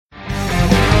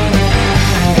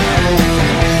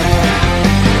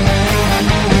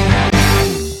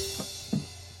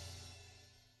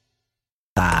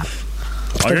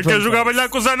Alguém quer jogar balhar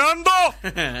com o Zanando?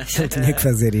 Eu tinha que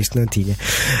fazer isto, não tinha.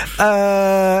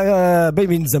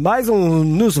 Bem-vindos a mais um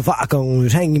No Sofá com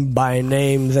os Hanging by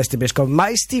Names. Desta vez com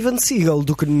mais Steven Seagal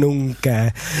do que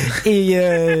nunca. E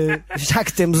já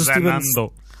que temos o Steven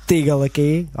Seagal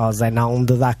aqui,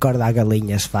 Zenando, dá corda à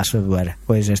galinha, se faz favor.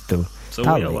 Hoje és tu.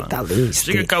 Está ali.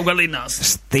 Chega cá o galinaço.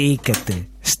 Estica-te.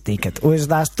 Hoje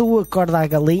dás tu a corda à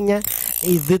galinha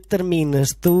e determinas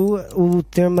tu o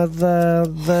tema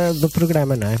do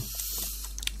programa, não é?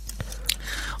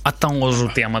 Então hoje o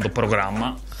tema do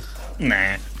programa,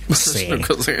 né? Vocês não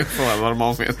conseguem falar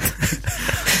normalmente.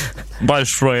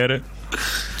 Baixo ver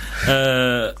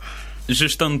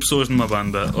gestão de pessoas numa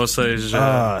banda. Ou seja...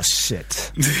 Oh, shit.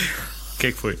 O que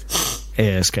é que foi?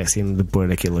 Eu esqueci-me de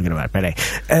pôr aquilo a gravar. Espera aí.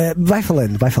 Vai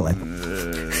falando.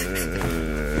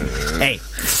 Ei.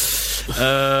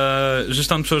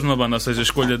 Gestão de pessoas numa banda, ou seja,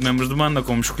 escolha de membros de banda,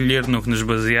 como escolher, no que nos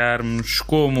basearmos,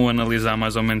 como analisar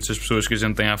mais ou menos as pessoas que a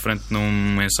gente tem à frente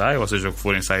num ensaio, ou seja, o que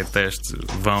for ensaio de teste,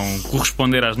 vão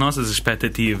corresponder às nossas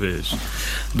expectativas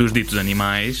dos ditos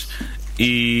animais.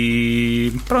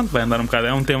 E pronto, vai andar um bocado.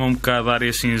 É um tema um bocado de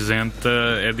área cinzenta.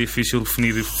 É difícil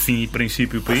definir fim e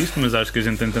princípio para isto, mas acho que a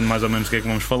gente entende mais ou menos o que é que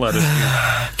vamos falar.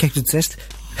 O que é que tu disseste?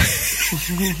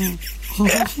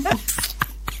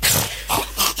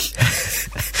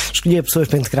 Escolher pessoas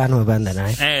para integrar numa banda, não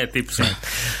é? É, tipo sim.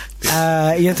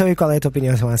 E então, e qual é a tua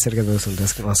opinião acerca do assunto,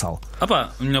 Gonçalo? A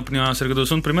minha opinião acerca do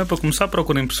assunto, primeiro, para começar,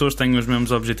 procurem pessoas que tenham os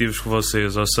mesmos objetivos que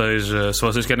vocês. Ou seja, se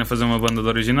vocês querem fazer uma banda de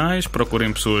originais,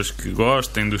 procurem pessoas que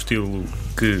gostem do estilo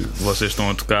que vocês estão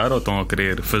a tocar ou estão a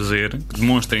querer fazer, que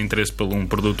demonstrem interesse por um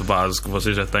produto base que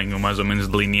vocês já tenham mais ou menos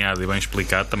delineado e bem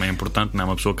explicado. Também é importante, não é?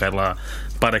 Uma pessoa que cai lá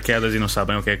de paraquedas e não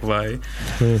sabem o que é que vai.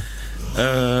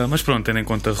 Mas pronto, tendo em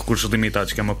conta recursos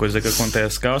limitados, que é uma coisa que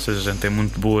acontece cá, ou seja, a gente tem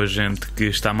muito boa gente que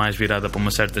está mais virada para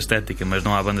uma certa estética, mas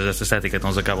não há bandas dessa estética, então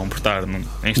eles acabam por estar em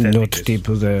estéticas outro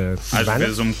tipo de às banda?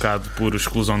 Vezes um bocado por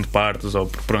exclusão de partes, ou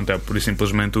por, pronto, é por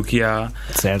simplesmente o que há.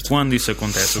 Certo. Quando isso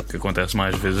acontece, o que acontece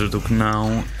mais vezes do que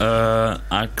não,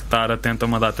 há que estar atento a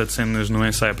uma data de cenas no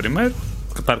ensaio primeiro,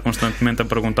 estar constantemente a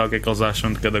perguntar o que é que eles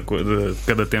acham de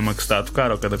cada tema que se está a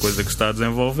tocar ou cada coisa que se está a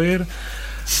desenvolver.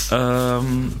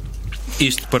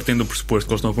 Isto partindo do pressuposto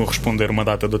que eles estão a corresponder a uma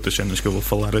data de outras cenas que eu vou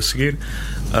falar a seguir,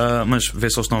 mas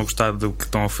ver se eles estão a gostar do que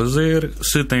estão a fazer,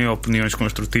 se têm opiniões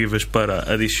construtivas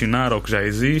para adicionar ao que já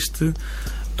existe,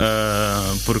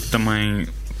 porque também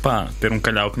ter um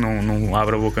calhau que não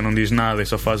abre a boca, não diz nada e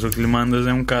só faz o que lhe mandas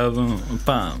é um bocado,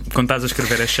 quando estás a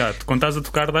escrever é chato, quando estás a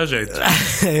tocar dá jeito.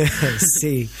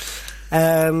 Sim.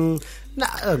 Não,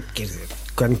 quer dizer,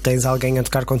 quando tens alguém a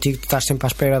tocar contigo, tu estás sempre à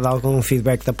espera de algum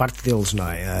feedback da parte deles, não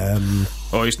é?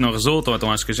 Ou isto não resulta, ou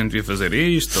então acho que a gente devia fazer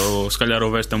isto, ou se calhar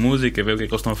ouve esta música, ver o que é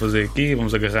que eles estão a fazer aqui,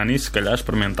 vamos agarrar nisso, se calhar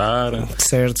experimentar,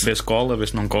 certo. Ver se cola, ver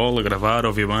se não cola, gravar,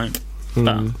 ouvir bem.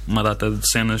 Uma data de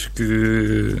cenas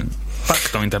que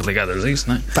estão interligadas a isso,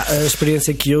 não é? A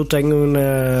experiência que eu tenho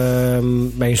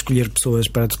em escolher pessoas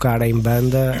para tocar em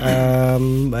banda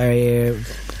é...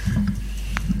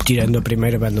 Tirando a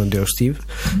primeira banda onde eu estive,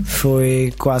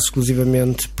 foi quase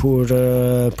exclusivamente por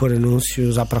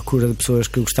anúncios à procura de pessoas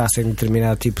que gostassem de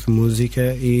determinado tipo de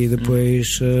música e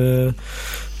depois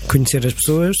conhecer as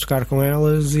pessoas, tocar com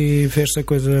elas e ver se a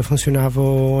coisa funcionava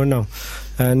ou não.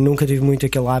 Nunca tive muito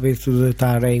aquele hábito de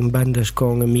estar em bandas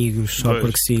com amigos só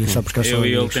porque sim, só porque eles são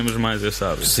amigos. Eu e ele temos mais esse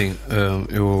hábito. Sim,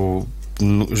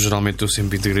 geralmente eu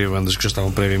sempre integrei bandas que já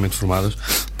estavam previamente formadas,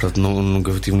 portanto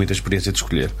nunca tive muita experiência de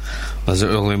escolher, mas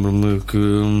eu lembro-me que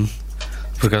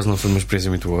por acaso não foi uma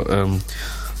experiência muito boa.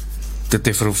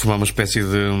 Tentei formar uma espécie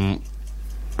de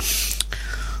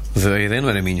a ideia não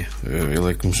era minha.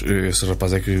 Esse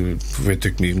rapaz é que veio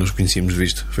ter comigo, nós conhecíamos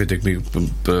visto, veio ter comigo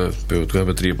para eu tocar a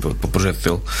bateria para o projeto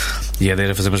dele, e a ideia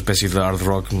era fazer uma espécie de hard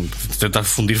rock, tentar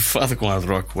fundir fado com hard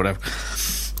rock, whatever.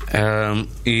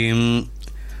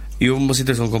 E houve uma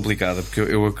situação complicada, porque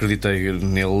eu acreditei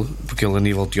nele, porque ele a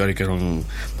nível teórico era uma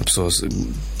pessoa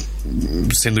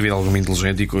sem dúvida alguma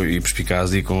inteligente e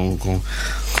perspicaz e com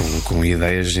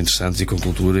ideias interessantes e com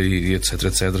cultura e etc,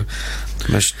 etc.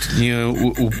 Mas tinha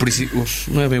o principal,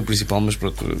 não é bem o principal, mas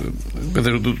pronto,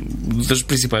 das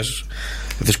principais,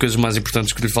 das coisas mais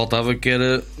importantes que lhe faltava, que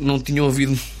era, não tinha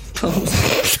ouvido.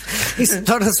 Isso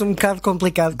torna-se um bocado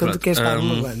complicado quando tu queres estar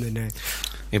numa banda, não é?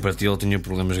 Em parte ele tinha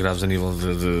problemas graves a nível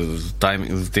de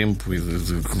timing, de tempo e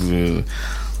de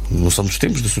noção dos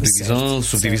tempos, de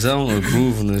subdivisão,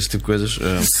 groove, nesse tipo de coisas.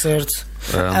 Certo.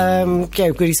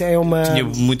 Isso é uma... Tinha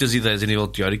muitas ideias a nível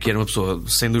teórico e era uma pessoa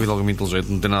sem dúvida alguma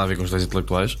inteligente, não tem nada a ver com questões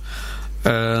intelectuais.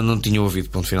 Não tinha ouvido,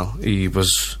 ponto final. E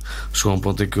depois chegou a um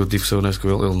ponto em que eu tive que ser honesto com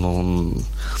ele. Ele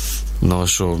não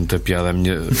achou muita piada a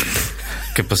minha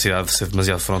capacidade de ser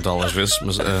demasiado frontal às vezes,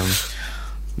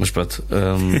 mas pronto,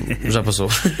 já passou.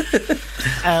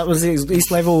 Mas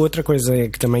isso leva a outra coisa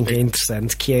que também que é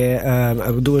interessante, que é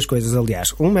duas coisas, aliás.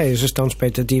 Uma é a gestão de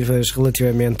expectativas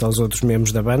relativamente aos outros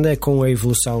membros da banda, com a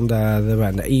evolução da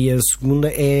banda. E a segunda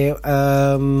é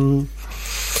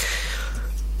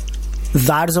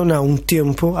dares ou não um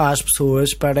tempo às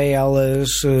pessoas para elas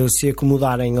se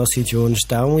acomodarem ao sítio onde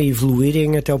estão e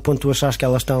evoluírem até o ponto de tu achares que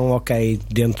elas estão ok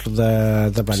dentro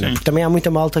da banda. Sim. Porque também há muita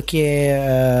malta que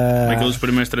é Aqueles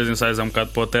primeiros 3 ensaios é um bocado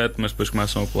para o teto, mas depois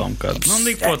começam a colar um bocado. Não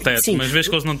digo para o teto, sim, mas vês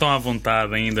que eles não estão à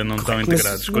vontade ainda, não estão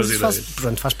integrados com as ideias.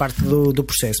 Faz parte do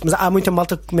processo. Mas há muita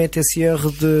malta que comete esse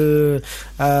erro de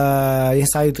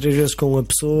ensaio 3 vezes com a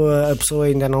pessoa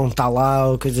ainda não está lá,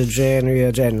 ou coisa do género, e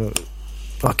a género.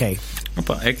 Ok.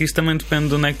 Opa, é que isso também depende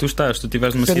de onde é que tu estás. Se tu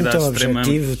estiveres numa Depende cidade do teu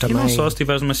objetivo E também. não só, se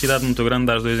estiveres numa cidade muito grande,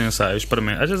 dás 2 ensaios, para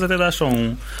mim. Às vezes até dás só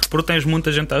um, porque tens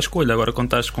muita gente à escolha. Agora, quando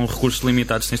estás com recursos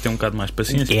limitados, tens de ter um bocado mais de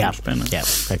paciência.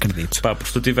 Acredito. Pá, porque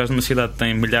se tu estiveres numa cidade que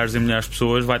tem milhares e milhares de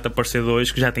pessoas, vai-te aparecer 2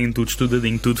 que já têm tudo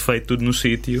estudadinho, tudo feito, tudo no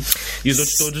sítio, e os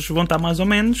outros todos vão estar mais ou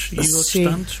menos, e os outros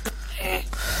tantos.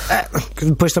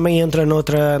 Depois também entra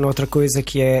noutra coisa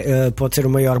que é pode ser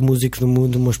o maior músico do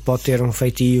mundo, mas pode ter um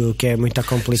feitio que é muito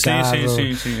complicado.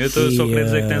 Sim. Eu só queria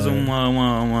dizer que tens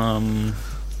uma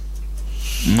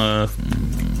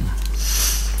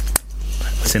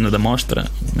cena da mostra.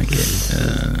 Como é que é?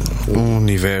 Um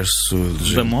universo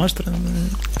da mostra.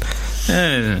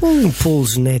 Um pulo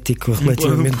genético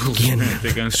relativamente pequeno.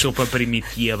 Sopa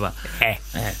primitiva.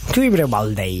 Coimbra é uma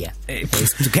aldeia. É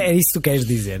isso que tu queres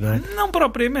dizer, não é? Não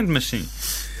propriamente, mas sim.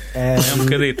 É um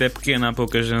bocadito, é pequeno, há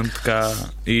pouca gente cá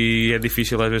e é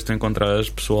difícil às vezes tu encontrares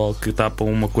pessoal que tapa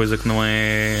uma coisa que não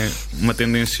é uma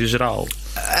tendência geral.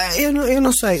 Eu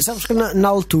não sei, sabes que na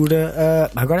altura,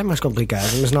 agora é mais complicado,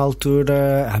 mas na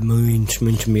altura, há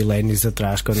muitos milénios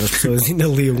atrás, quando as pessoas ainda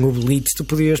liam o Blitz, tu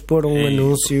podias pôr um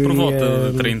anúncio por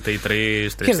volta de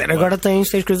 33, 34. Quer dizer, agora tens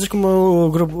coisas como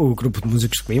o grupo de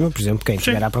músicos de Quem, por exemplo, quem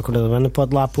estiver à procura da banda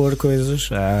pode lá pôr coisas.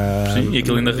 Sim, e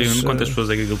aquilo ainda reúne quantas pessoas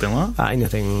é que aquilo tem lá? Ainda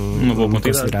tem uma boa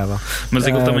quantidade considerável. Mas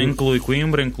aquilo também inclui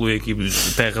Coimbra, inclui aqui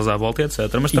terras à volta, etc.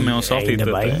 Mas também é um saltito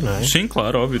até. Não é? Sim,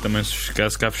 claro, óbvio. Também se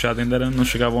ficasse cá fechado ainda não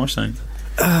chegavam aos 100.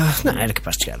 Não, era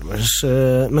capaz de chegar,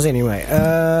 mas anyway.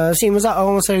 Sim, mas há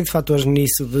uma série de fatores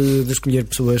nisso de escolher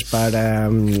pessoas para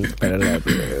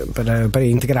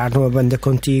integrar numa banda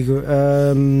contigo.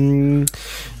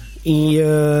 E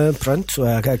pronto,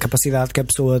 a capacidade que a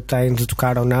pessoa tem de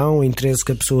tocar ou não, o interesse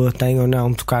que a pessoa tem ou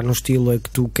não de tocar no estilo a que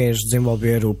tu queres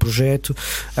desenvolver o projeto,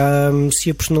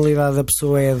 se a personalidade da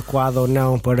pessoa é adequada ou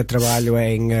não para trabalho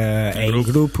em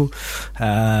grupo,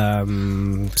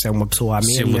 se é uma pessoa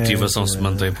amena, se a motivação se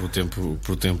mantém por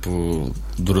tempo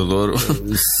duradouro.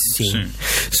 Sim.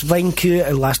 Se bem que,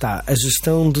 lá está, a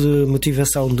gestão de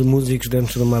motivação de músicos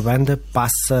dentro de uma banda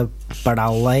passa para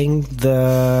além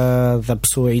da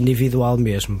pessoa individual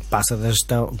mesmo, passa da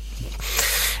gestão,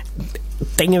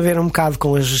 tem a ver um bocado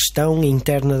com a gestão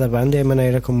interna da banda, é a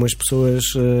maneira como as pessoas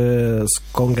se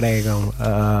congregam.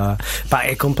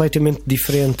 É completamente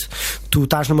diferente. Tu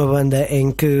estás numa banda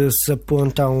em que se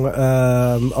apontam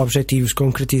objetivos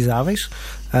concretizáveis,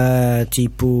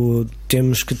 tipo,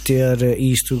 temos que ter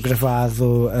isto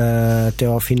gravado até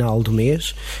ao final do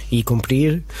mês e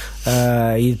cumprir,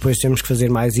 e depois temos que fazer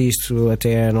mais isto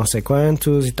até não sei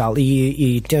quantos e tal,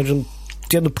 e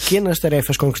tendo pequenas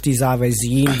tarefas concretizáveis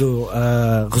e indo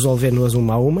resolvendo-as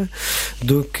uma a uma,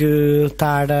 do que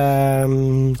estar a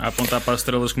apontar para as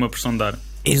estrelas com uma pressão de ar.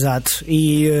 Exato,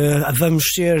 e vamos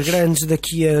ser grandes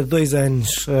daqui a 2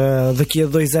 anos. Daqui a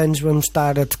 2 anos vamos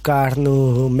estar a tocar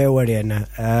no Meu Arena.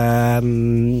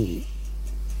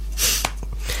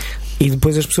 E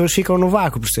depois as pessoas ficam no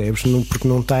vácuo, percebes? Porque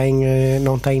não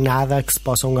tem nada que se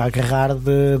possam agarrar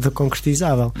de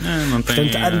concretizável. Não tem,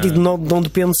 portanto, não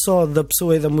depende só da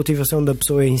pessoa e da motivação da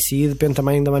pessoa em si, depende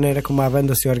também da maneira como a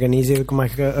banda se organiza e de como é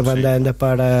que a banda anda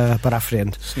para a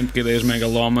frente. Sim, porque ideias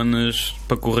megalómanas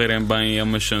para correrem bem é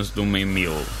uma chance de 1 em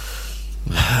 1000.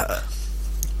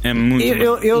 É muito.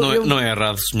 Não é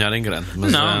errado sonhar em grande,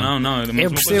 mas não. Eu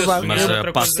percebo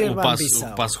o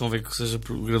passo convém que seja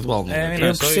gradual.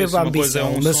 Eu percebo a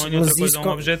ambição, uma coisa é um sonho, outra coisa é um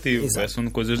objetivo. São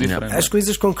coisas diferentes. As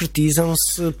coisas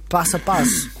concretizam-se passo a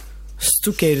passo. Se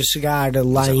tu queres chegar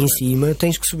lá em cima,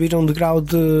 tens que subir um degrau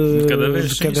de cada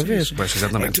vez. Pois,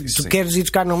 exatamente. Tu queres ir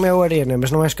tocar no Meu Arena, mas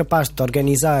não és capaz de te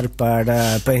organizar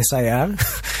para ensaiar.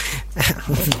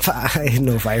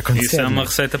 Não vai acontecer. Isso é uma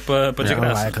receita para desgraça.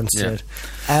 Não vai acontecer.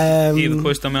 E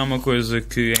depois também há uma coisa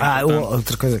que é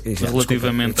outra coisa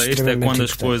relativamente a isto é quando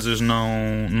as coisas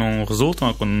não resultam,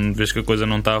 ou quando vês que a coisa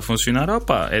não está a funcionar,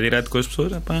 é direto com as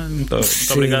pessoas. Muito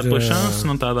obrigado pela chance,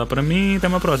 não está a dar para mim, até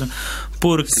uma próxima.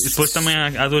 Porque depois também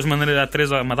há duas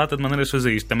maneiras, há uma data de maneiras de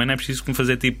fazer isto. Também não é preciso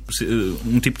fazer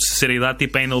um tipo de sinceridade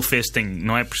tipo anal fisting,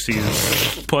 não é preciso.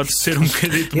 Pode ser um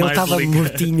bocadito mais. Eu estava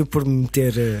mortinho por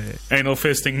meter anal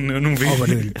fisting num vídeo.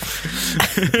 Barulho.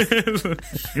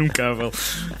 Impecável.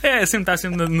 Está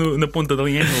sempre na ponta da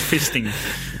linha, no fisting.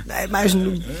 É mais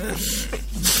no.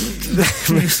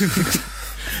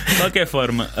 De qualquer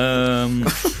forma,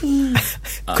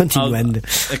 continuando,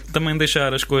 também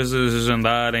deixar as coisas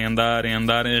andarem.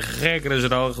 Regra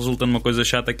geral, resulta numa coisa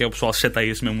chata que é o pessoal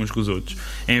chateia-se mesmo uns com os outros.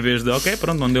 Em vez de, ok,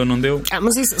 pronto, não deu.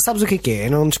 Mas isso, sabes o que é? É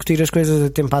não discutir as coisas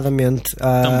atempadamente.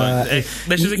 Também.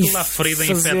 Deixas aquilo lá ferida,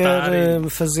 infectar.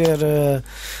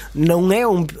 Não é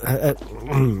um.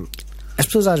 As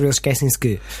pessoas às vezes esquecem-se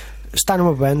que estar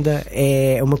numa banda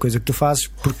é uma coisa que tu fazes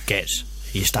porque queres.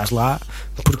 E estás lá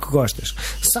porque gostas.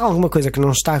 Se há alguma coisa que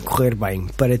não está a correr bem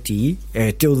para ti,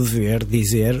 é teu dever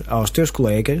dizer aos teus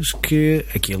colegas que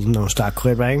aquilo não está a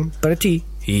correr bem para ti.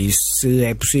 E se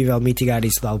é possível mitigar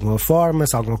isso de alguma forma,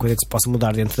 se há alguma coisa que se possa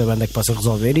mudar dentro da banda que possa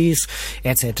resolver isso,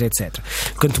 etc, etc.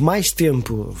 Quanto mais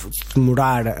tempo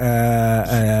demorar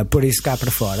a pôr isso cá para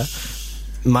fora,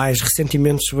 mais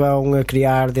ressentimentos vão a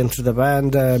criar dentro da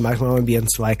banda, mais mau ambiente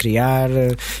se vai criar.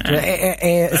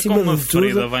 Acima como uma de tudo,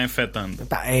 ferida vai infectando.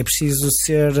 É preciso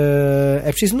ser.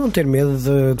 É preciso não ter medo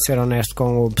de ser honesto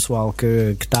com o pessoal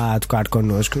que está a tocar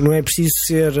connosco. Não é preciso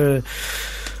ser.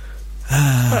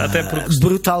 Até porque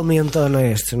brutalmente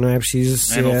honesto. Não é preciso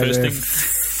ser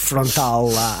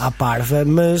frontal à parva,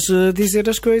 mas dizer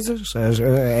as coisas.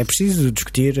 É preciso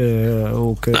discutir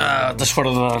o que. Estás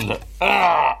fora da banda.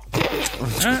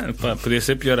 Podia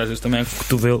ser pior, às vezes também é com o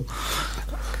cotovelo.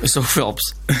 Eu sou o Phelps.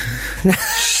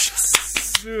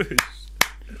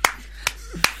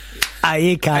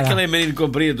 Aí, cara. Aquele é menino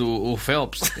comprido, o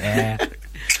Phelps. É.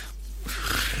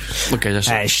 Ok, já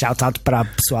sei. Shout out para o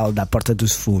pessoal da Porta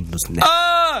dos Fundos, né?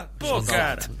 Pô,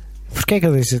 cara. Porquê é que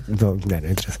eu disse. Não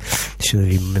interessa. Deixa eu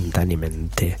ir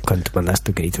momentaneamente. Quando tu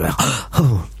mandaste o grito. Mas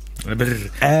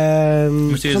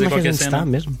tu ias dizer qualquer cena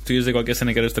mesmo? Tu ias dizer qualquer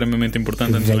cena que era extremamente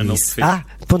importante antes do não se fez.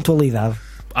 Pontualidade.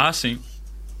 Sim.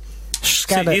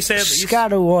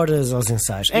 Chegar a horas aos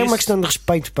ensaios. É uma questão de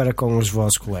respeito para com os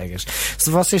vossos colegas. Se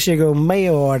vocês chegam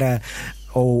meia hora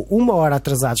ou uma hora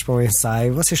atrasados para o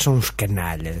ensaio, vocês são uns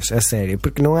canalhas, a sério,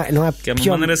 porque não é que é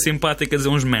uma maneira simpática de dizer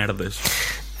uns merdas.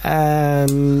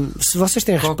 Se vocês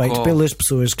têm respeito pelas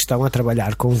pessoas que estão a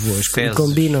trabalhar convosco e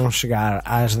combinam chegar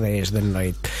às 10 da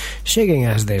noite, cheguem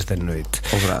às 10 da noite.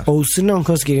 Ou se não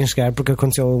conseguirem chegar porque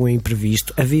aconteceu algum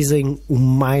imprevisto, avisem o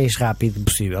mais rápido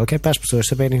possível, que é para as pessoas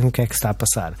saberem o que é que está a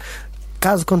passar.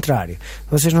 Caso contrário,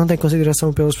 vocês não têm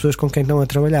consideração pelas pessoas com quem estão a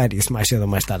trabalhar. Isso mais cedo ou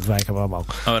mais tarde vai acabar mal.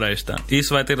 Ora, aí está.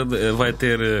 Isso vai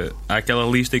ter aquela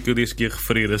lista que eu disse que ia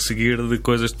referir a seguir, de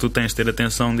coisas que tu tens de ter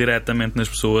atenção diretamente nas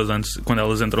pessoas antes, quando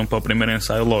elas entram para o primeiro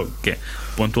ensaio logo, que é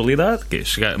pontualidade, que é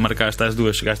marcaste às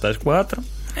 2, chegaste às 4.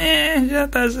 Já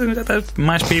estás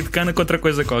mais pé de cana que outra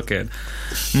coisa qualquer.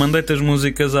 Mandei-te as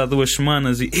músicas há 2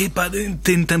 semanas e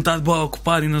tenho tentado bem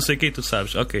ocupado e não sei o que, tu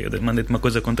sabes, ok, mandei-te uma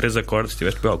coisa com 3 acordes,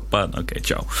 estiveste bem ocupado, ok,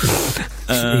 tchau.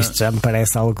 Isto já me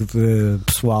parece algo de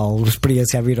pessoal,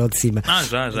 experiência a vir ao de cima.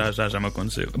 Já me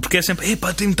aconteceu. Porque é sempre,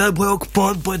 tenho estado bem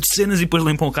ocupado, pode cenas, e depois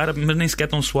limpam o cara, mas nem sequer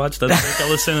tão suados, estás a ver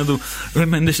aquela cena do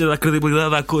deixa dar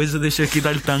credibilidade à coisa, deixa aqui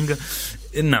dar-lhe tanga.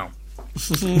 Não.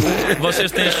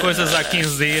 Vocês têm as coisas há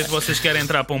 15 dias, vocês querem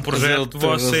entrar para um projeto,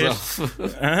 vocês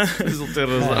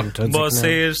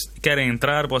querem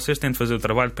entrar, vocês têm de fazer o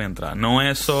trabalho para entrar. Não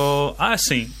é só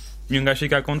sim, e um gajo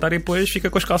fica a contar e depois fica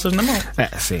com as calças na mão.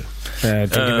 Sim. Tem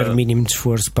que haver o mínimo de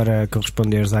esforço para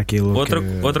corresponderes àquilo.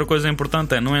 Outra coisa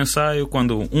importante é no ensaio,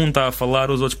 quando um está a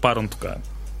falar, os outros param de tocar.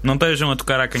 Não estejam a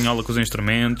tocar à canhola com os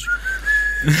instrumentos.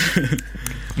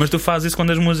 Mas tu fazes isso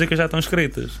quando as músicas já estão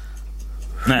escritas.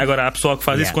 Não, agora há pessoal que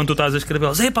faz isso quando tu estás a escrever,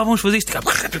 vamos fazer isto,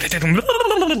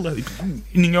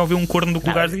 e ninguém ouviu um corno do que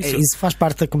o gajo disse. Isso faz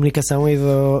parte da comunicação e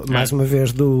mais uma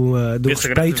vez do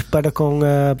respeito para com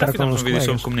os colegas.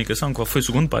 Sobre comunicação, qual foi o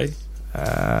segundo pai?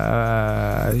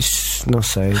 Não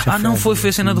sei. Foi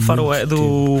a cena do faroé,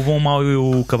 do bom, mau e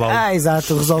o cavalo.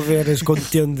 Exato, resolver as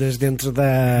contendas dentro da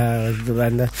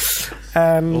banda.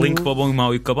 Link para o bom, o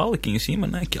mau e o cavalo aqui em cima,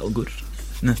 né? Aqui algures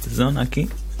nesta zona aqui.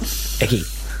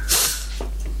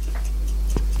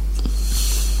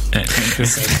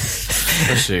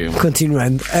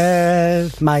 Continuando.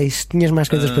 Tinhas mais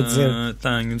coisas para dizer?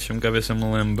 Tenho, deixa-me cá ver se eu me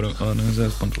lembro. Oh, não é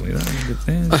de pontualidade.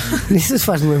 Isso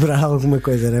faz-me lembrar alguma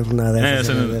coisa, não é por nada.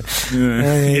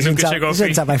 E nunca chega ao fim. A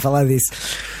gente já vai falar disso.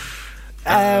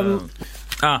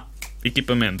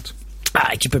 Equipamento.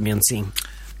 Equipamento, sim.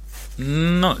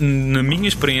 Não, na minha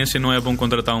experiência, não é bom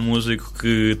contratar um músico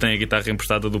que tem a guitarra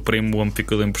emprestada do primo, o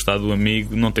amplificador emprestado do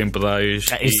amigo, não tem pedais.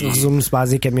 Isto resume-se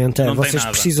basicamente a vocês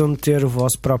precisam de ter o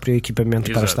vosso próprio equipamento.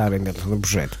 Exato. Para estarem dentro do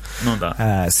projeto. Não dá.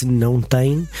 Se não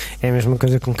tem, é a mesma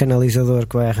coisa que um canalizador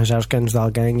que vai arranjar os canos de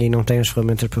alguém e não tem as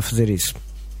ferramentas para fazer isso.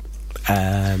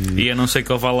 E a não ser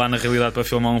que ele vá lá na realidade para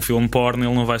filmar um filme porno,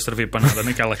 ele não vai servir para nada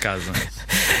naquela casa.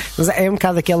 Mas é um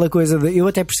bocado aquela coisa de... Eu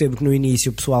até percebo que no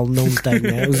início o pessoal não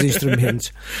tenha os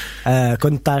instrumentos.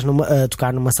 Quando estás a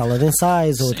tocar numa sala de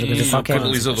ensaios ou outra coisa qualquer.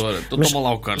 Canalizadora. Toma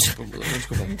lá o carro.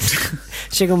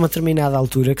 Chega a uma determinada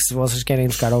altura que, se vocês querem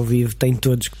tocar ao vivo, têm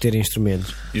todos que ter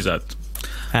instrumentos. Exato.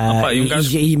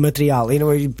 E material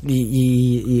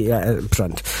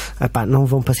pronto. Não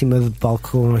vão para cima do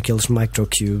palco com aqueles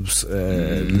microcubes.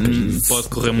 Pode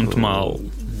correr muito mal.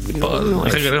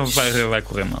 Vai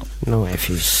correr mal. Não é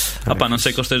fixe. Não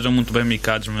sei que eles estejam muito bem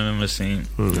micados, mas mesmo assim.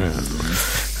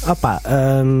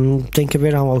 Tem que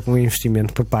haver algum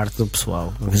investimento por parte do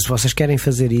pessoal. Se vocês querem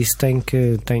fazer isso, tem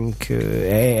que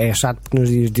é chato, porque nos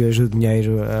dias de hoje o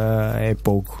dinheiro é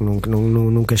pouco,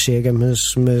 nunca chega,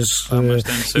 mas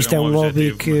isto é um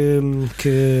hobby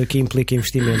que implica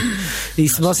investimento. E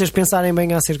se vocês pensarem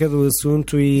bem acerca do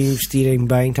assunto e investirem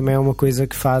bem, também é uma coisa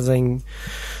que fazem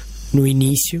no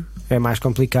início, é mais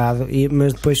complicado,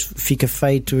 mas depois fica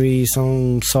feito e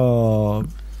são só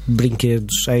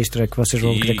brinquedos extra que vocês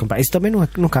vão querer comprar. Isso também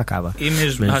nunca acaba. E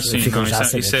mesmo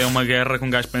isso é uma guerra com um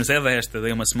gajo que pensa, é desta,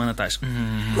 daí uma semana estás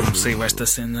saiu esta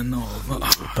cena nova.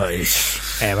 Pois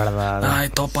é verdade.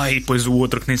 Topa aí. Depois o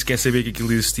outro que nem sequer sabia que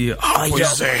aquilo existia.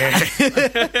 Pois é.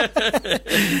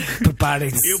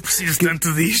 Preparem-se. Eu preciso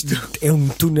tanto disto. É um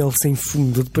túnel sem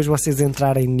fundo. Depois vocês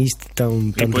entrarem nisto tão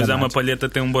e depois dramático. há uma palheta,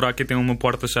 tem um buraco e tem uma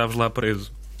porta-chaves lá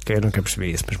preso. Que eu nunca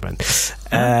percebi isso, mas pronto.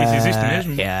 Isso existe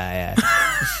mesmo?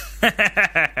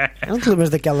 Não te lembras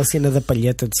daquela cena da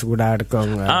palheta de segurar com...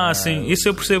 sim, isso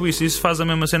eu percebo isso. Isso faz a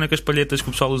mesma cena que as palhetas que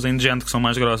o pessoal usa em gente, que são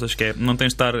mais grossas, que é, não tens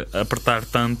de estar a apertar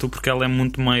tanto porque ela é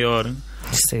muito maior.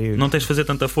 Não tens de fazer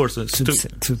tanta força.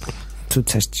 Tu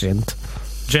disseste gente.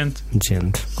 Gente.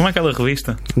 Como é aquela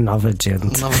revista? Nova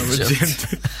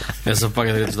Gente. Essa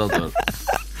paga direitos de autor.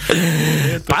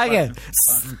 Paga!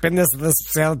 Se dependesse da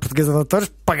Sociedade Portuguesa de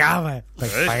Autores, pagava.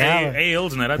 É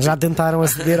eles, não era? Já tentaram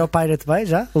aceder ao Pirate Bay,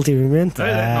 já? Ultimamente?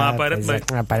 Não há Pirate Bay.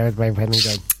 Não há Pirate Bay para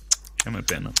ninguém. É uma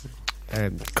pena.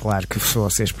 Claro que se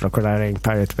vocês procurarem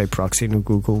Pirate Bay Proxy no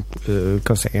Google,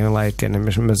 conseguem lá e ter na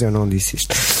mesma, mas eu não disse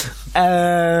isto.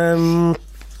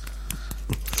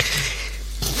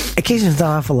 Aqui a gente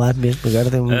estava a falar mesmo, agora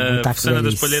deu um taco cena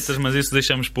das palhetas, mas isso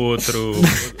deixamos para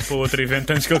outro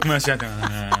evento antes que ele comece a...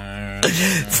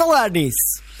 Falar nisso.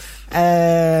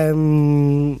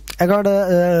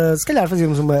 Agora, se calhar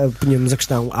punhamos a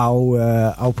questão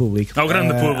ao público. Ao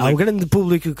grande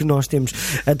público que nós temos,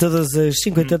 a todas as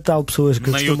 50 e tal pessoas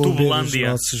que costumam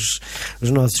ver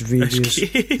os nossos vídeos.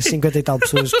 50 e tal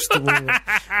pessoas que costumam ver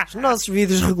os nossos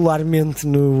vídeos regularmente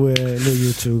no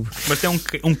YouTube. Mas tem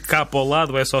um capo ao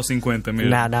lado ou é só 50 mesmo?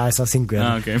 Não, é só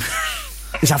 50. Ok.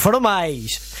 Já foram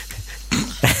mais.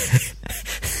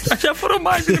 Já foram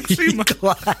mais, ainda por cima.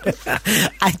 Claro.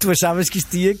 Tu achavas que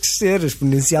isto ia crescer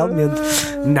exponencialmente.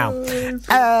 Não.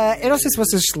 Eu não sei se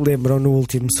vocês se lembram no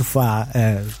último sofá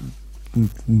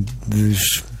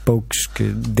dos poucos que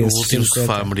desses. O último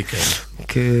sofá americano.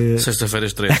 Sexta-feira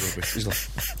estreia.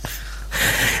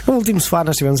 No último sofá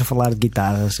nós estivemos a falar de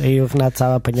guitarras. Aí o Renato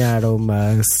estava a apanhar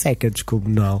uma seca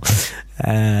descomunal.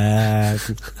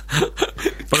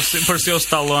 Pareceu o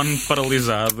Stallone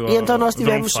paralisado. E então nós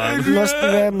tivemos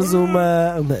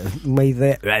uma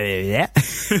ideia.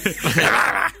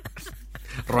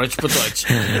 Roitos patotes.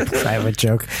 Cyber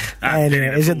joke.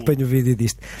 A gente põe o vídeo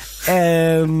disto.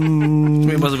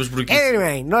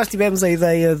 Anyway, nós tivemos a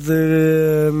ideia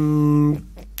de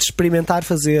experimentar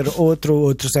fazer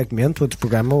outro segmento, outro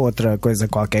programa, outra coisa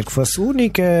qualquer que fosse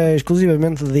única,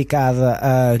 exclusivamente dedicada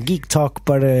a Geek Talk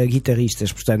para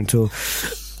guitarristas, portanto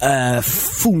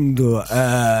fundo,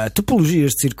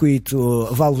 topologias de circuito,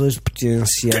 válvulas de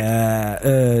potência,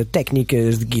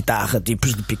 técnicas de guitarra,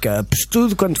 tipos de pickups,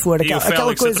 tudo quando for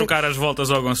aquela coisa. A trocar as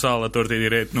voltas ao Gonçalo a torta e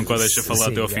direito, nunca o deixa falar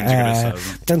até ao fim, desgraçado.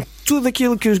 Portanto, tudo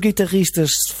aquilo que os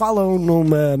guitarristas falam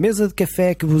numa mesa de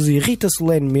café que vos irrita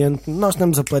solenemente, nós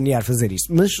estamos a planear fazer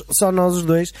isto, mas só nós os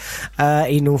dois,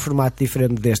 e num formato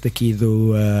diferente deste aqui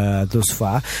do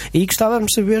sofá. E gostávamos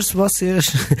de saber se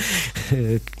vocês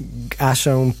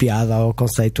acham piada ao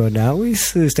conceito ou não, e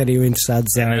se estariam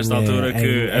interessados em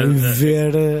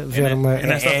ver uma. É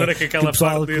nesta altura que aquela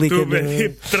parte do YouTube é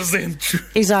tipo 300.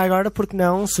 E já agora, porque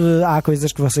não, se há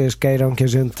coisas que vocês queiram que a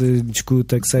gente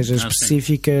discuta que seja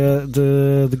específica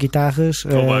de guitarras,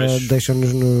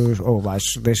 deixam-nos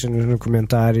deixem-nos nos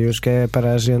comentários, que é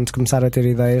para a gente começar a ter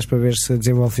ideias para ver se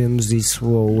desenvolvemos isso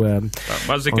ou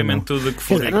basicamente tudo o que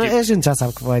for a gente já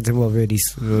sabe que vai desenvolver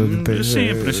isso depois, sim,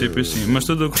 em princípio sim, mas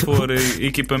tudo o que for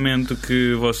equipamento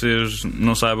que vocês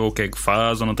não saibam o que é que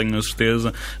faz ou não tenham a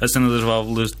certeza, a cena das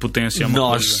válvulas de potência é uma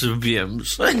nós coisa.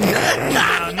 sabemos. Não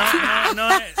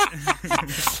é.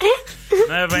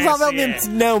 Não é bem provavelmente assim,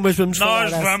 não, mas vamos nós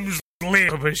falar vamos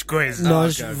ler as coisas.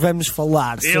 Nós vamos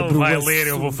falar ele sobre vai ler,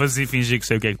 eu vou fingir que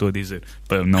sei o que é que estou a dizer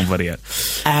para não variar.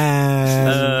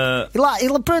 E lá,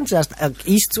 pronto, já está.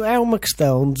 Isto é uma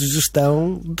questão de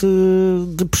gestão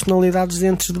de personalidades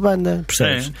dentro de banda,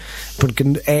 percebes? Porque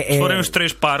se forem os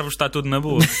 3 parvos, está tudo na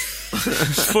boa.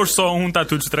 Se for só um, está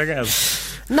tudo estragado.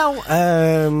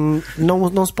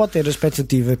 Não se pode ter a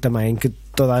expectativa também que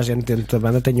toda a gente dentro da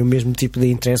banda tenha o mesmo tipo de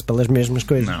interesse pelas mesmas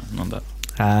coisas. Não dá.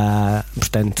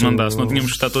 Portanto, não dá, se não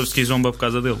tínhamos que estar todos de Kizomba por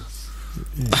causa dele.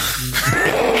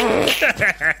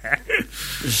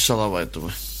 Já lá vai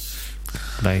também.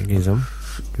 Bem, Kizomba.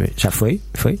 Já foi?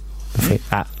 Foi?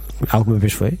 Alguma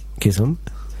vez foi? Kizomba?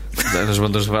 Nas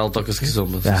bandas de baile toca-se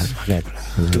Kizomba.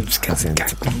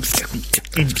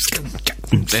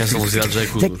 Essa velocidade já é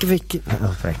cool.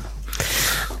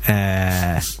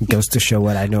 Goes to show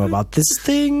what I know about these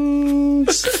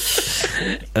things.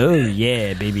 Oh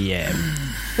yeah, baby, yeah.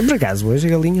 Por acaso, hoje a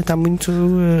galinha está muito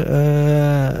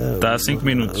está a 5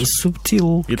 minutos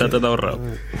subtil. e está-te a dar o rabo.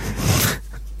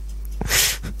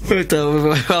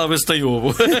 Então, a ver se tem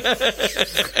ovo.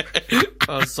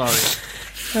 Oh, sorry.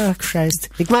 Oh, Christ.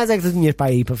 E que mais é que tu tinhas para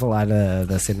aí para falar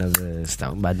da cena de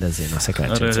gestão, bandas e não sei o que.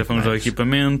 Agora já fomos ao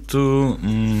equipamento.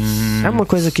 É uma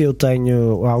coisa que eu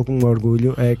tenho algum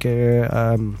orgulho, é que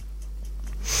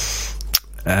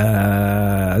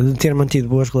de ter mantido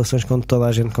boas relações com toda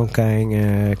a gente com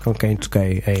quem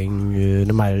toquei em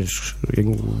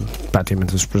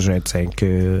praticamente os projetos em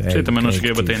que. Sim, também não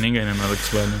cheguei a bater em ninguém, nem nada que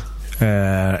se valha.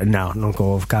 Não, nunca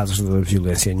houve casos de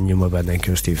violência em nenhuma banda em que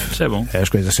eu estive. Isso é bom. As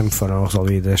coisas sempre foram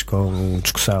resolvidas com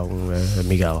discussão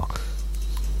amigável.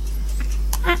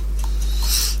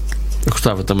 Eu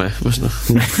gostava também, mas não.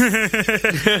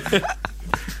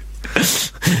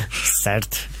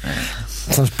 Certo.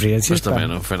 São experiências. Mas também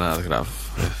não foi nada grave.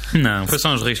 Não, foi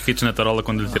só uns risquitos na tarola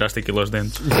quando lhe tiraste aquilo aos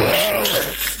dentes.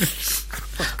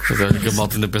 Agora que a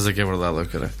malta ainda pensa que é verdade,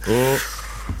 cara.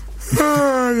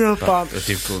 Pá,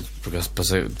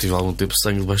 eu tive algum tempo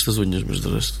sangue debaixo das unhas, mas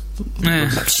do resto.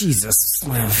 Jesus.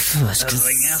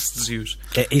 Arranhaste-os.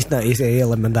 Isto é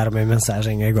ele a mandar uma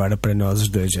mensagem agora para nós os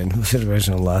dois, gente. Vocês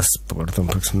vejam lá se portam,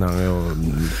 porque senão eu.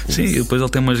 Sim, e depois ele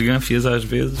tem umas gânfias às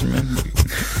vezes mesmo.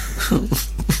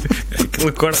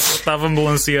 Aquele corte estava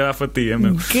melancia à fatia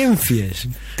mesmo. Gânfias?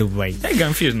 Tudo bem. É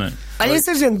gânfias, não é? Olha, se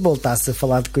a gente voltasse a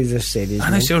falar de coisas sérias.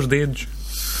 Nem sei os dedos.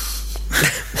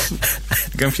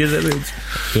 Gânfias é dedos.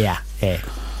 É.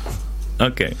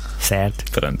 Ok.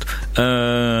 Certo. Pronto.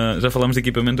 Já falámos de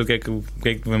equipamento, o que é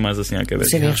que vem mais assim à cabeça?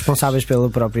 Serem responsáveis pelo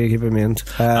próprio equipamento.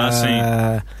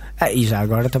 Sim. E já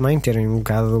agora também terem um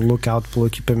bocado de lookout pelo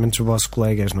equipamento dos vossos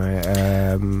colegas, não é?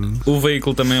 O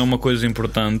veículo também é uma coisa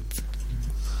importante.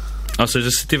 Ou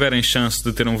seja, se tiverem chance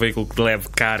de ter um veículo que leve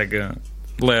carga,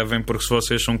 levem, porque se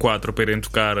vocês são 4 para irem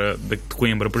tocar de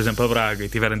Coimbra, por exemplo, a Braga, e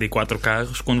tiverem de 4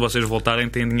 carros, quando vocês voltarem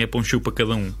têm dinheiro para um chupa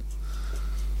cada um.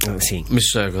 Sim. Mas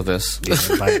isso já acontece.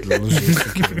 Isso é parte da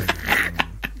logística.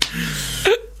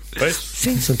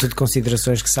 Sim, são tudo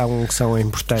considerações que são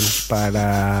importantes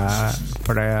para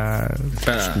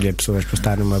escolher pessoas para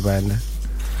estar numa banda.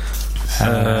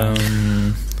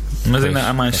 Mas ainda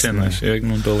há mais cenas, eu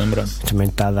não estou a lembrar. Também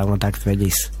está a dar um ataque de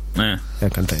velhice.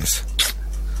 Acontece.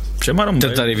 Chamaram-me.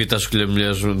 Tentar evitar escolher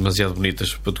mulheres demasiado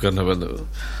bonitas para tocar na banda,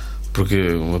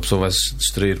 porque uma pessoa vai se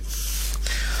distrair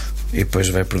e depois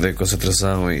vai perder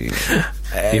concentração e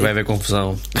vai haver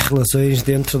confusão. Relações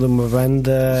dentro de uma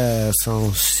banda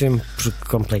são sempre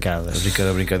complicadas.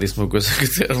 A brincar disso é uma coisa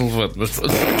que é relevante, mas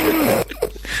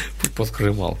pode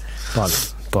correr mal.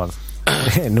 Pode.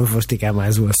 Não vou esticar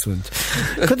mais o assunto.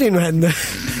 Continuando.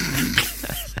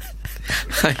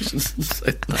 Ai, não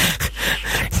sei nada.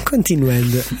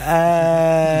 Continuando.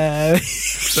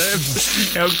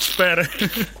 Percebes? É o que te espera.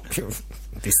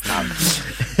 disse nada.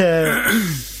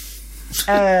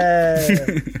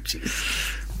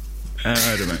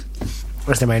 Ora bem.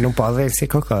 Mas também não podem ser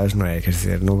cocós, não é? Quer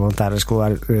dizer, não vão estar a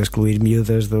excluir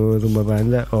miúdas de uma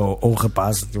banda ou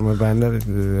rapazes de uma banda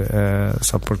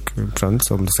só porque, pronto,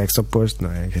 são do sexo oposto,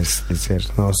 não é? Quer dizer,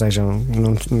 não sejam,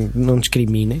 não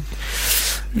discriminem.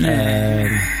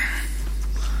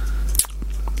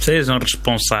 Sejam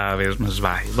responsáveis, mas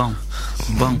vai, bom.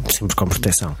 Sempre com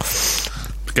proteção.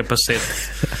 Capacete.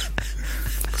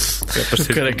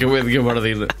 O cara que é o Edgar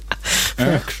Bardina.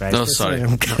 Não, sorry. É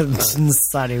um bocado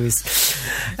desnecessário isso.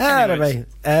 Ora bem.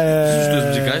 Sugestões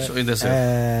musicais ou ainda é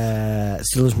certo?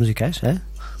 Estilos musicais?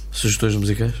 Sugestões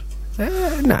musicais?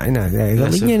 Não. A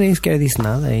linha nem sequer disse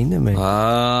nada ainda, mas.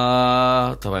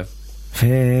 Tá bem.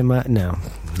 Não.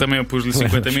 Também eu pus-lhe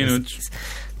 50 minutos.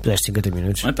 Puseste 50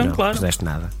 minutos? Então, não, claro. Puseste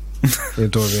nada. Eu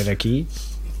estou a ver aqui.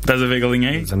 Estás a ver,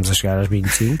 galinha aí? Estamos a chegar aos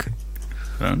 25.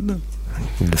 Pronto.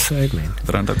 Ainda sei, man.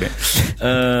 Pronto, ok.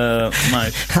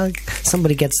 Mais.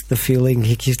 Somebody gets the feeling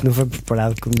que isto não foi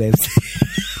preparado como deve ser.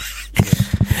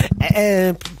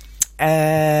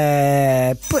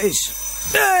 Pois.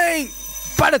 Ei!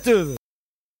 Para tudo!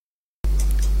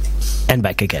 And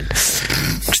back again.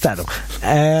 Gostaram?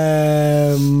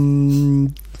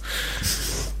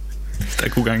 Está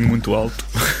com o ganho muito alto.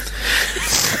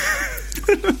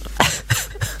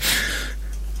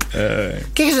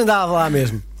 O que é que a gente andava lá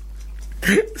mesmo?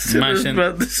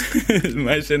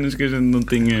 Mais cenas que a gente não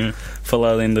tinha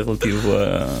falado ainda relativo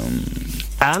a.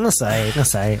 Não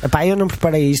sei. Epá, eu não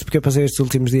preparei isto porque eu passei estes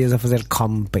últimos dias a fazer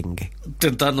comping.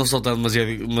 Tentar não soltar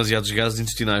demasiados gases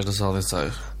intestinais na sala de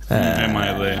ensaios. É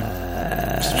má ideia.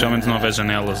 Especialmente se não houver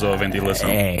janelas ou ventilação.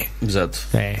 Exato.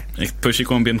 É que depois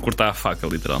fica o ambiente de cortar a faca,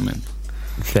 literalmente.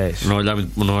 Não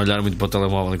olhar muito para o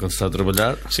telemóvel enquanto se está a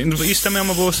trabalhar. Sim, isso também é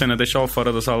uma boa cena. Deixá-lo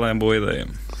fora da sala é uma boa ideia.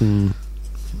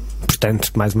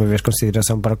 Portanto, mais uma vez,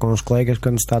 consideração para com os colegas.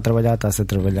 Quando se está a trabalhar, está-se a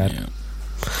trabalhar.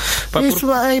 Isso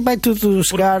vai tudo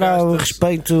chegar ao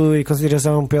respeito e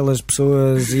consideração pelas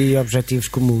pessoas e objetivos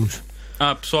comuns.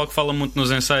 Pessoal que fala muito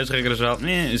nos ensaios, regra geral,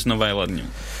 isso não vai a lado nenhum.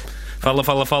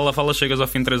 Fala, chegas ao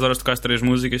fim de 3 horas, tocaste 3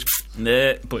 músicas.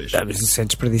 Pois. Mas isso é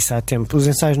desperdiçar tempo. Os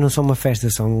ensaios não são uma festa,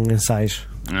 são ensaios.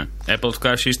 É para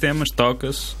tocar X temas,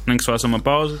 toca-se, nem que se faça uma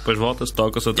pausa, depois volta-se,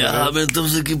 toca-se outra vez.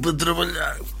 Estamos aqui para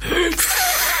trabalhar.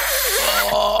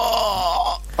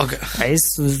 Okay. É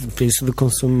isso do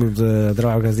consumo de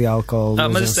drogas e álcool.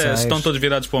 Mas se estão todos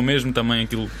virados para o mesmo, também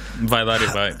aquilo vai dar e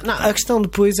vai. Não, a questão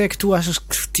depois é que tu achas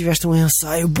que tiveste um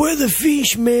ensaio bué da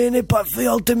fixe, man. Epá, foi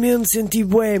altamente, senti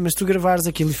bué. Mas tu gravares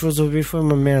aquilo e fores ouvir, foi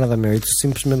uma merda, meu. E tu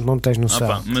simplesmente não tens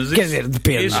noção. Quer dizer,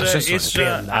 depende.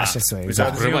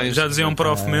 Já dizia um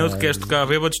prof meu: queres tocar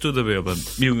bêbado, estuda bêbado.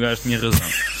 E o gajo tinha razão.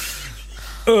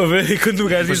 E quando o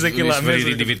gajo diz aquilo lá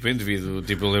mesmo. Indivíduo para indivíduo.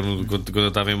 Tipo, eu lembro quando eu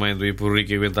estava em mãe do ir por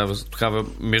Rico e aguentava, tocava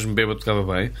mesmo bêbado, tocava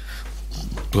bem.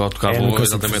 Tocava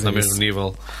exatamente no mesmo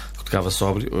nível que tocava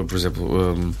sóbrio. Por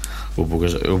exemplo, o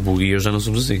Bugi e eu já não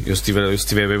somos assim. Eu se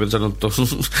estiver bêbado já não estou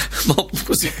mal,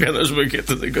 consigo pegar as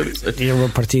baquetas em condições. Eu a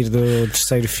partir do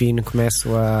terceiro fino começo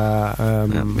a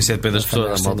isso depende das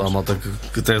pessoas. Há malta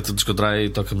que até te descontrai e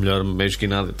toca melhor meio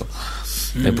esquinado e tal.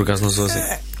 Por acaso não sou assim.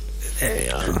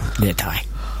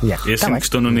 Eu sempre que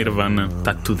estou no Nirvana,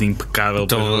 está tudo impecável.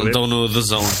 Estão no The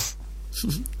Zone.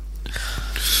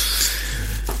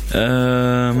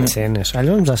 Cenas.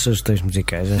 Olha, vamos às sugestões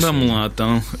musicais. Vamos lá,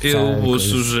 então. Eu vou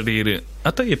sugerir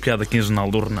até a piada quinzenal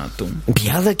do Renato.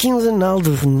 Piada quinzenal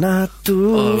do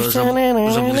Renato. Já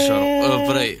me lixaram.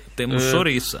 Peraí. Temos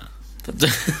chouriça.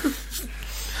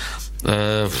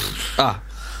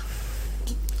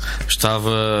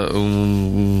 Estava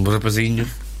um rapazinho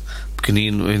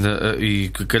pequenino ainda, e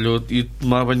que calhou de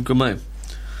tomar banho com a mãe.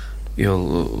 Ele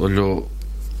olhou: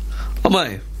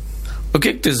 mãe, o que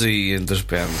é que tens aí entre as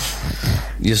pernas?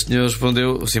 E a senhora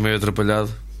respondeu, assim meio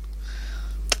atrapalhado: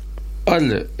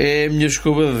 olha, é a minha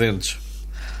escova de dentes.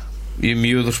 E a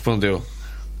miúdo respondeu: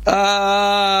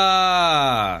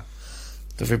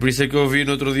 então foi por isso é que eu ouvi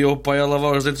no outro dia o pai a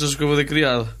lavar os dentes da escova da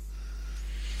criada.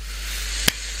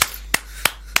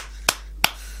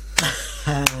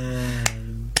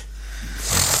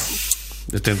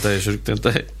 Eu tentei, juro que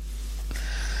tentei.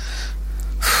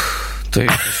 Tenho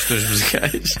questões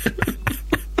musicais.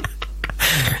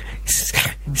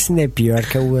 Isso não é pior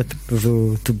que o outro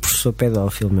do professor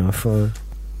pedófilo, meu. Foi.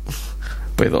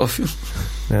 Pedófilo?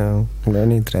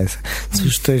 Não interessa.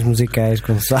 Sugestões musicais,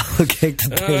 Gonçalo, o que é que tu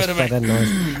tens para nós?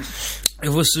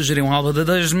 Eu vou sugerir um álbum de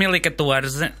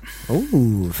 2014. É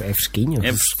fresquinho.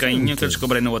 É fresquinho, que eu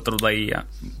descobri no outro dia,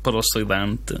 para o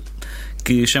acidente,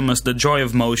 que chama-se The Joy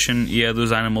of Motion e é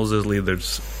dos Animals as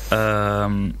Leaders.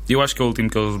 Eu acho que é o último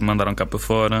que eles mandaram cá para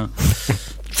fora.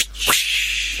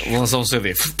 Lançar um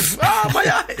CD.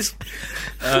 My eyes!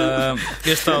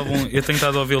 Este álbum eu tenho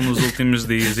estado a ouvi-lo nos últimos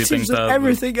dias e tenho estado.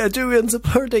 Everything I do ends up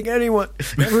hurting everyone.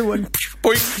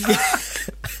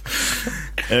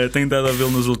 Tenho estado a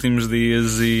ouvi-lo nos últimos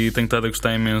dias e tenho estado a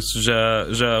gostar imenso.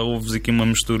 Já houve aqui uma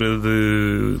mistura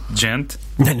de gente.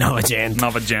 Nova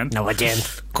gente.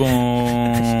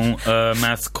 Com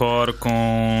mathcore,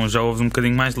 já houve um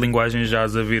bocadinho mais de linguagem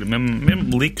jazz a vir,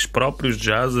 mesmo licks próprios de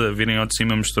jazz a virem ao de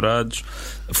cima misturados.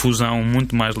 Fusão,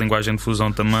 muito mais linguagem de fusão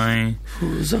também.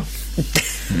 Fusão.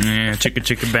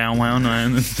 Chica bow wow, não é?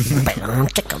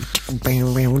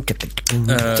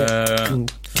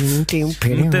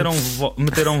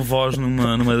 Meteram voz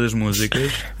numa das músicas.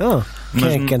 Quem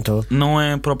é que cantou? Não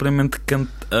é propriamente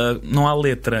não há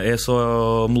letra, é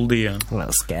só melodia.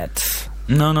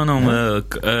 Não.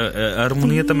 A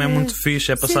harmonia também é muito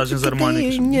fixe, é passagens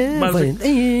harmónicas.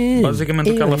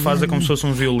 Basicamente o que ela faz é como se fosse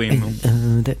um violino.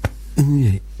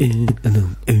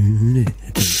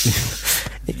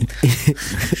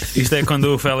 Isto é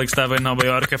quando o Félix estava em Nova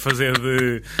Iorque a fazer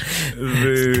de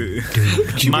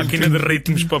máquina de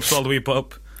ritmos para o pessoal do hip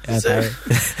hop.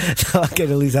 Estava a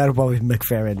canalizar o Bobby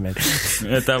McFerrin, man.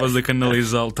 Estavas a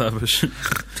canalizá-lo, estavas.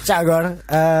 Já agora,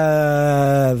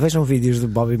 vejam vídeos do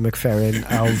Bobby McFerrin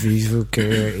ao vivo, que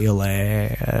ele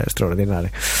é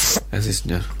extraordinário. É sim,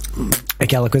 senhor.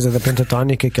 Aquela coisa da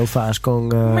pentatónica que ele faz com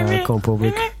o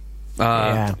público.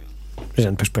 A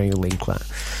gente depois põe o link lá.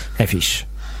 É fixe.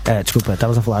 Desculpa,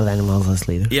 estavas a falar de Animals as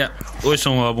Leaders. Hoje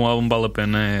são um álbum vale a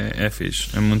pena, é fixe,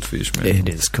 é muito fixe mesmo.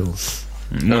 It is cool.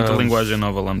 Muita linguagem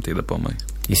nova lá metida para o meio.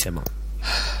 Isso é bom.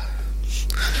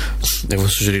 Eu vou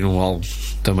sugerir um álbum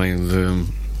também de.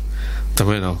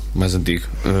 Também não, mais antigo.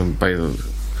 Pai,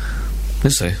 não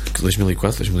sei,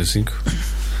 2004, 2005.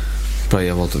 Pai,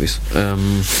 à volta disso.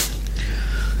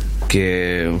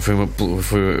 Que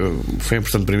foi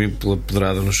importante para mim pela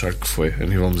pedrada no charco que foi, a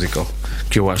nível musical.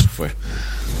 Que eu acho que foi.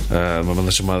 Uma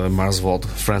banda chamada Mars Volta,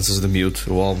 Francis the Mute,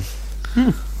 o álbum.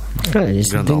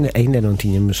 Ainda não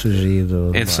tínhamos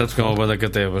sugerido. É interessante porque é uma banda que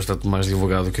até é bastante mais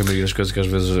divulgada do que a maioria das coisas que às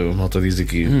vezes a malta diz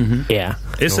aqui.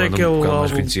 Esse é que é o álbum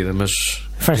mais conhecida, mas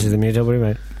Francis the Mute é o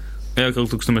primeiro. É aquele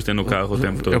que tu costumas ter no carro o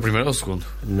tempo todo. É o primeiro ou o segundo?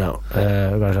 Não,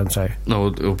 agora já não sei. Não,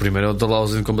 o primeiro é o The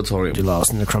Lost in Crematorium. The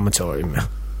Lost in the Crematorium.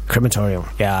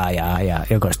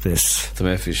 Eu gosto desse.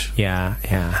 Também é fixe.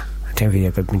 Tem um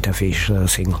vídeo muito fixe,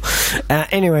 single.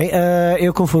 Anyway,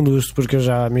 eu confundo-os porque eu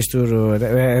já misturo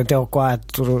até o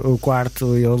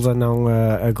quarto e eles andam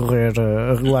a correr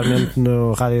regularmente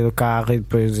no rádio do carro e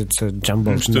depois it's a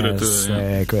jumbo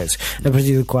coisas. A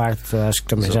partir do quarto acho que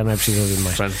também já não é preciso ouvir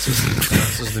mais.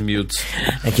 Francis the Mute.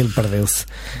 Aquilo perdeu-se.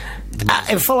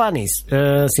 Falar nisso,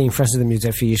 sim, Francis the Mute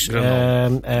é fixe.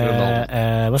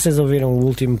 Vocês ouviram o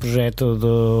último projeto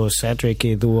do Cedric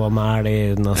e do Omar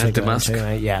e não sei Anti-Mask?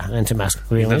 Anti-Mask.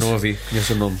 Ainda não ouvi,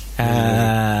 conheço o nome.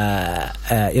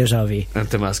 Eu já ouvi.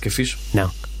 Anti-Mask é fixe? Não.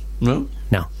 Não?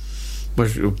 Não.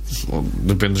 Mas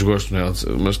depende dos gostos, não é?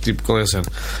 Mas tipo, qual é a cena?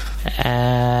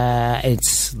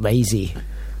 It's lazy.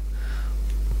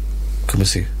 Como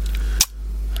assim?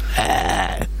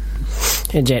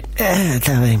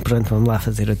 Está bem, pronto, vamos lá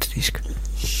fazer outro disco. Ou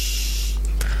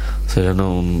seja,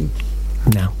 não.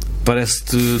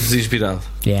 Parece-te desinspirado.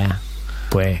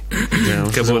 Ué.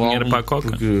 Acabou o dinheiro para a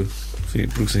coca. Porque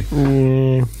sim.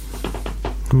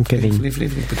 Um bocadinho.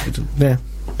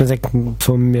 Mas é que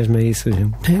sou mesmo a isso.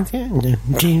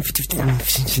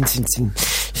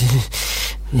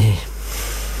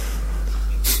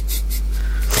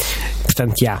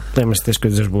 Portanto, lembra-se das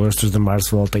coisas boas, dos de Mars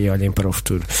volta e olhem para o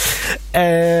futuro.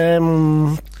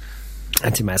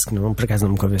 Anti-Mask não, por acaso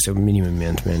não me convenceu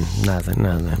minimamente, man. Nada.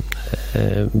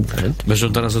 Mas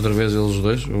juntaram-se outra vez eles os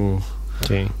dois?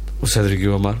 Sim. O Cedric e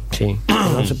o Omar? Sim.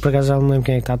 Por acaso já não lembro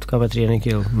quem é que está a tocar a bateria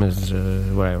naquilo, mas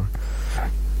whatever.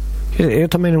 Eu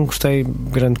também não gostei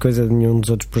grande coisa de nenhum dos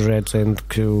outros projetos, sendo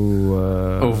que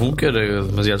houve um que era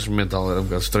demasiado experimental, era um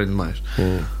bocado estranho demais.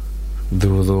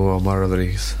 Do Omar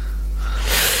Rodrigues.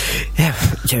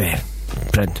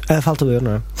 Pronto, falta eu,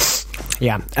 não é?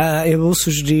 Eu vou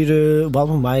sugerir o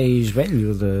álbum mais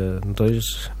velho de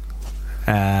dois,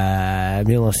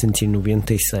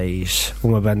 1996,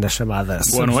 uma banda chamada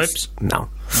One Wapes? Não.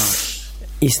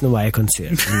 Isso não vai acontecer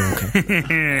nunca.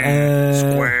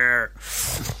 Square.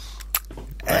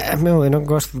 Meu, eu não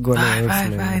gosto de Guano.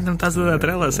 Vai, não me estás a dar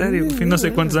trela, a sério? Fim de não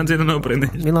sei quantos anos ainda não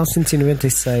aprendeste.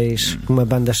 1996, uma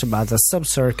banda chamada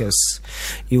Subcircus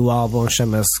e o álbum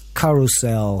chama-se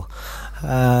Carousel.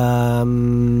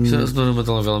 Isso não é uma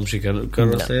telenovela mexicana?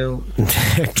 Carrossel.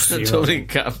 Estou a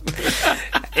brincar.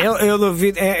 Eu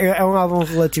duvido. É um álbum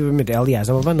relativamente. Aliás,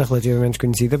 é uma banda relativamente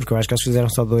conhecida, porque eu acho que eles fizeram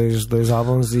só dois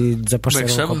álbuns e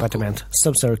desapareceram completamente.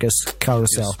 Subcircus,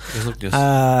 Carousel.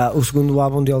 O segundo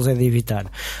álbum deles é de evitar.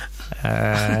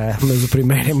 Mas o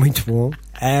primeiro é muito bom.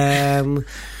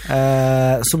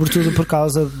 Sobretudo por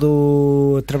causa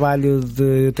do trabalho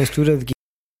de textura de guitarra.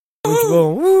 Muito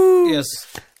bom. Yes.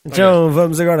 Então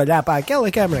vamos agora olhar para aquela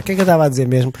câmera. O que é que eu estava a dizer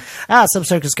mesmo?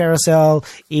 Subcircus, Carousel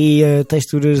e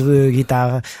texturas de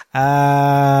guitarra.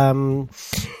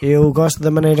 Eu gosto da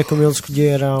maneira como eles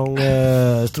escolheram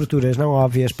estruturas não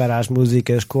óbvias para as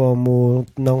músicas, como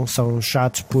não são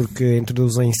chatos porque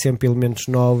introduzem sempre elementos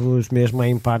novos, mesmo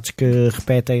em partes que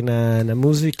repetem na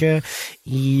música,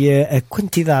 e a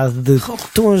quantidade de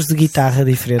tons de guitarra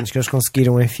diferentes que eles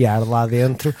conseguiram enfiar lá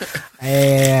dentro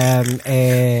é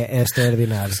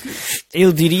extraordinário.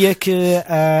 Eu diria que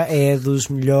é dos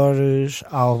melhores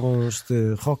álbuns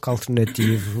de rock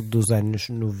alternativo dos anos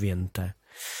 90.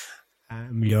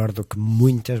 Melhor do que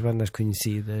muitas bandas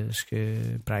conhecidas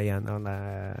que para aí andam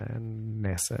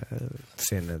nessa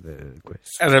cena de coisas.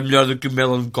 Era melhor do que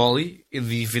Melancholy e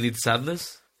The Infinite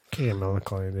Sadness? Que é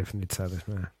Melancholy e The Infinite Sadness,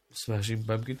 não é? Smashing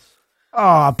Pumpkins?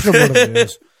 Por amor de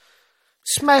Deus.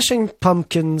 Smashing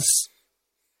Pumpkins.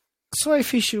 Só é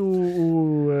fixe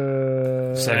o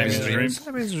Savage Dreams.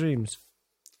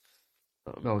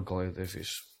 Melancholy é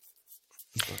fixe.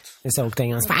 Esse é o que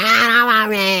tem uns... É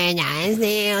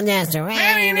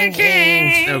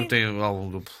o que tem o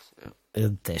álbum duplo. Eu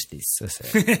detesto isso, a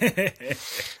sério.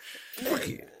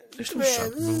 Porquê? Isto é um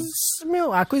chato, não?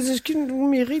 Meu, há coisas que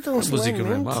me irritam. A música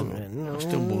não é má.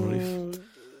 Isto é um bom riff.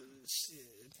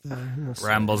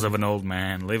 Rambles of an old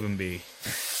man, leave him be.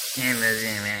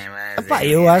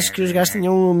 Eu acho que os gajos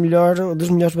tinham dos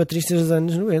melhores bateristas dos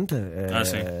anos 90.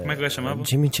 Sim. Como é que o gajo chamava?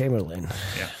 Jimmy Chamberlain.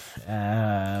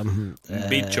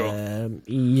 Bicho.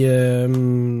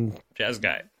 Jazz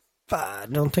guy.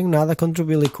 Não tenho nada contra o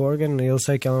Billy Corgan. Eu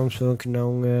sei que é uma pessoa que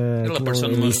não. Ele apareceu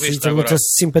numa revista tem agora. muita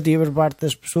simpatia por parte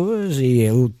das pessoas e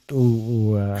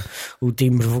o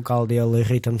timbre vocal dele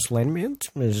irrita-me solenemente.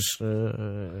 Mas.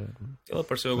 Ele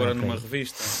apareceu agora numa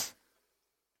revista.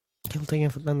 Ele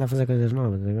anda a fazer coisas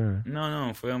novas agora.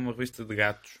 Não, foi uma revista de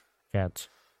gatos. Gatos.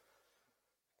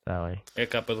 Está bem. É a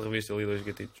capa de revista ali, dois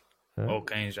gatitos. Ou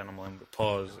quem, já não me lembro.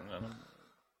 Pause.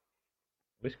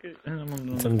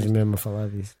 Estamos mesmo a falar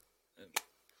disso.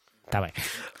 Está bem.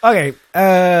 Ok,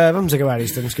 vamos acabar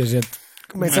isto antes que a gente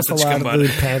comece a falar de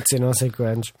pets e não sei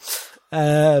quantos.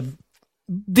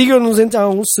 Digam-nos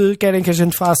então se querem que a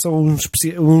gente faça uns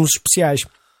especiais.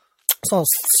 São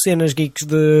cenas geeks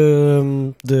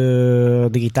de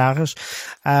guitarras,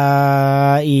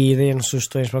 e deem-nos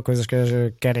sugestões para coisas que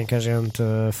querem que a gente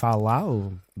fale lá,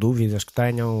 ou dúvidas que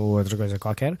tenham, ou outra coisa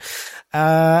qualquer.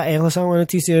 Em relação a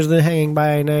notícias de Hanging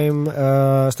by Name,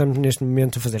 estamos neste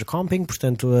momento a fazer comping,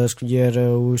 portanto a escolher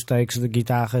os takes de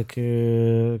guitarra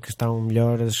que estão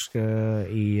melhores,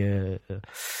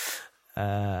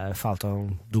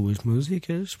 faltam 2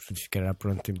 músicas, portanto ficará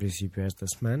pronto em princípio esta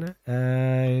semana.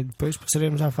 Depois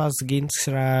passaremos à fase seguinte, que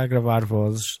será gravar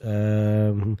vozes.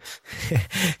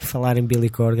 Falar em Billy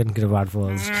Corgan, gravar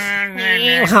vozes.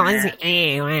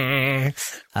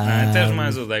 Tens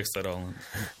mais o Dexter Holland.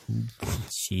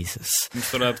 Jesus.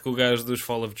 Misturado com o gajo dos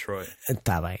Fall of Troy.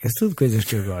 Tá bem, é tudo coisas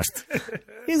que eu gosto.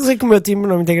 Eu sei que o meu time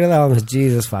não é muito agradável, mas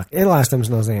Jesus fuck. E lá estamos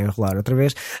nós a enrolar outra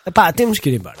vez. Temos que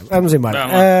ir embora. Vamos embora.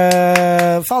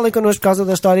 Falem connosco por causa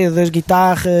da história das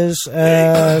guitarras.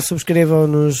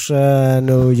 Subscrevam-nos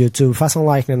no YouTube. Façam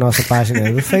like na nossa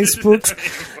página do Facebook.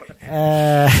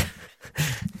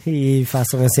 E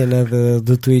façam a cena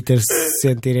do Twitter, se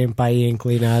sentirem para aí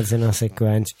inclinados a não sei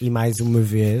quantos. E mais uma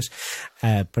vez,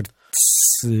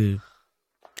 se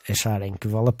acharem que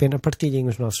vale a pena, partilhem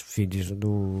os nossos vídeos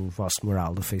do vosso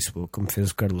mural do Facebook, como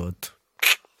fez o Carloto.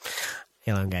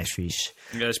 Ele é um gajo fixe.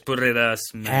 Um gajo porreiraço,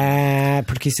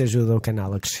 porque isso ajuda o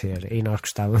canal a crescer. E nós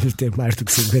gostávamos de ter mais do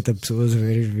que 50 pessoas a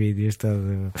ver os vídeos.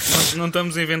 Não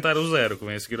estamos a inventar o 0, que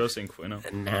vem a seguir ao 5, foi não?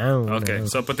 Não. Ok, não.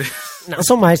 Só para ter. Não,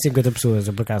 são mais de 50 pessoas.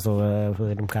 Eu por acaso estou a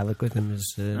fazer um bocado a coisa, mas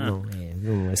não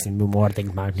é assim, uma ordem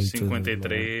de magnitude.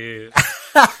 53.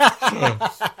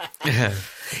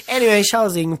 Anyway,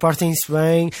 tchauzinho, portem-se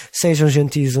bem, sejam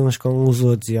gentis uns com os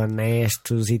outros e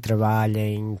honestos e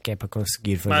trabalhem, que é para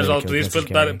conseguir fazer. Mais alto isso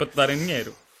para te darem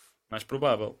dinheiro, mais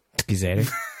provável. Se quiserem.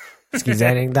 Se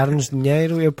quiserem dar-nos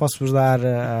dinheiro, eu posso-vos dar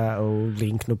o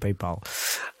link no PayPal.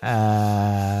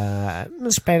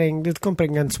 Mas esperem,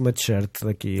 comprem antes uma t-shirt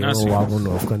daqui ou sim. algo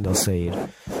novo quando ele sair.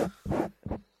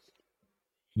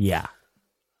 Yeah.